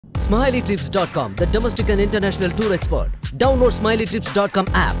SmileyTrips.com, the domestic and international tour expert. Download SmileyTrips.com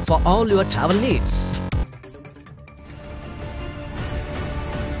app for all your travel needs.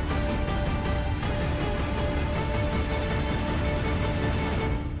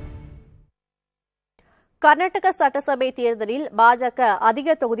 Karnataka சட்டசபை தேர்தலில் பாஜக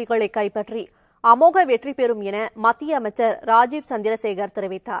அதிக தொகுதிகளை கைப்பற்றி அமோக வெற்றி பெறும் என மத்திய அமைச்சர் ராஜீவ் சந்திரசேகர்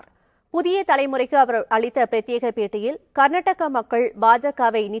தெரிவித்தார். புதிய தலைமுறைக்கு அவர் அளித்த பிரத்யேக பேட்டியில் கர்நாடக மக்கள்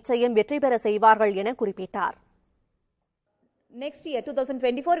பாஜகவை நிச்சயம் வெற்றி பெற செய்வார்கள் என குறிப்பிட்டார். Next year,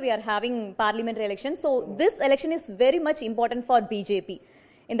 2024, we are having parliamentary elections. So this election is very much important for BJP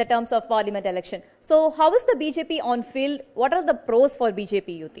in the terms of parliament election. So how is the BJP on field? What are the pros for BJP,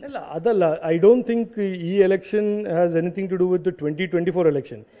 you think? I don't think this election has anything to do with the 2024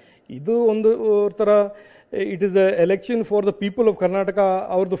 election. It is an election for the people of Karnataka,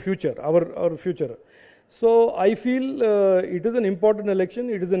 our future. So I feel it is an important election.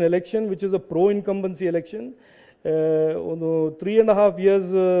 It is an election which is a pro-incumbency election. 3.5 years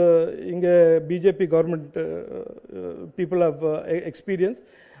in BJP government people have experienced.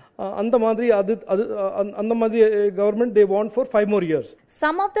 And the government they want for 5 more years.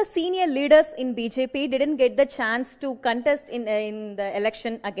 Some of the senior leaders in BJP didn't get the chance to contest in the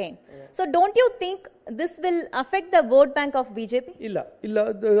election again. So don't you think this will affect the vote bank of BJP? Illa,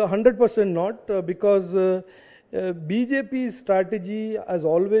 100% not, because BJP's strategy has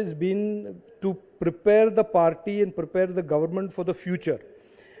always been to prepare the party and prepare the government for the future.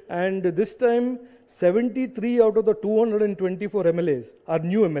 And this time, 73 out of the 224 MLAs are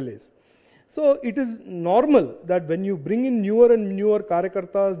new MLAs. So it is normal that when you bring in newer and newer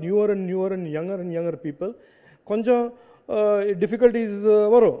Karyakartas, newer and younger people, difficulties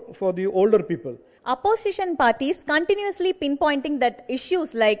for the older people. Opposition parties continuously pinpointing that issues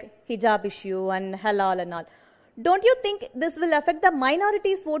like hijab issue and halal and all. Don't you think this will affect the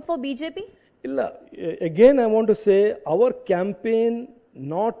minorities' vote for BJP? Again, I want to say our campaign,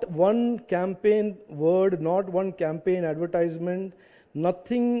 not one campaign word, not one campaign advertisement,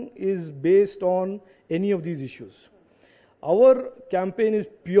 nothing is based on any of these issues. Our campaign is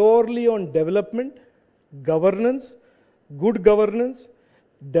purely on development, governance, good governance,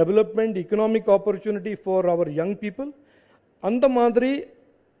 development, economic opportunity for our young people. And the madri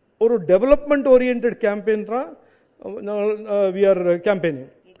or development oriented campaign we are campaigning.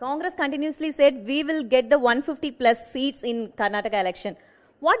 Congress continuously said we will get the 150 plus seats in Karnataka election.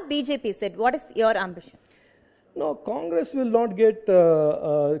 What BJP said? What is your ambition? No, Congress will not get,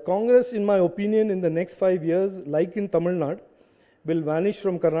 Congress in my opinion in the next 5 years, like in Tamil Nadu, will vanish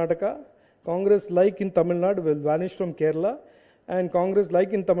from Karnataka. Congress like in Tamil Nadu will vanish from Kerala, and Congress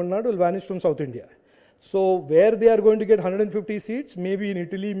like in Tamil Nadu will vanish from South India. So where they are going to get 150 seats, maybe in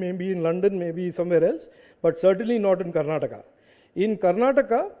Italy, maybe in London, maybe somewhere else, but certainly not in Karnataka. In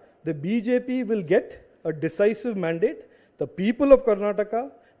Karnataka, the BJP will get a decisive mandate. The people of Karnataka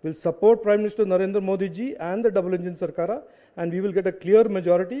will support Prime Minister Narendra Modi ji and the double engine Sarkara, and we will get a clear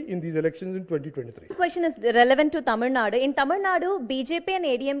majority in these elections in 2023. The question is relevant to Tamil Nadu. In Tamil Nadu, BJP and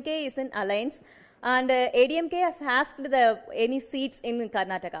ADMK is in alliance, and ADMK has asked any seats in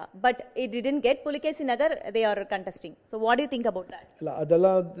Karnataka, but it didn't get. Pulikesi Nagar, they are contesting. So what do you think about that?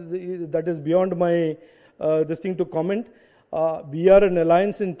 That is beyond my this thing to comment. We are an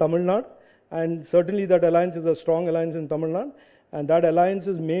alliance in Tamil Nadu, and certainly that alliance is a strong alliance in Tamil Nadu, and that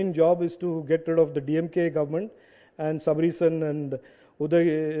alliance's main job is to get rid of the DMK government and Sabarisan and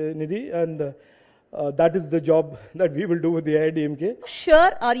Uday and that is the job that we will do with the AIDMK.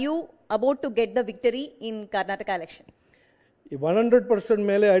 Sure, are you about to get the victory in Karnataka election? 100%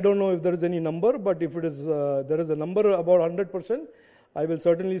 mele, I don't know if there is any number, but if it is, there is a number about 100%, I will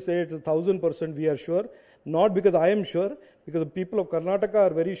certainly say it is 1000% we are sure. Not because I am sure, because the people of Karnataka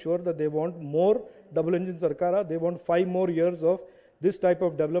are very sure that they want more double engine Sarkara, they want 5 more years of this type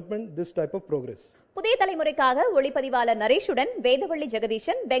of development, this type of progress. புதிய தலைமுறைக்காக ஒளிப்பதிவாளர் நரேஷுடன் Vedavalli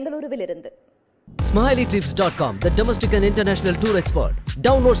Jagadeeshan பெங்களூருவிலிருந்து. SmileyTrips.com, the domestic and international tour expert.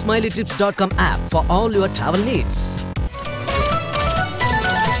 Download SmileyTrips.com app for all your travel needs.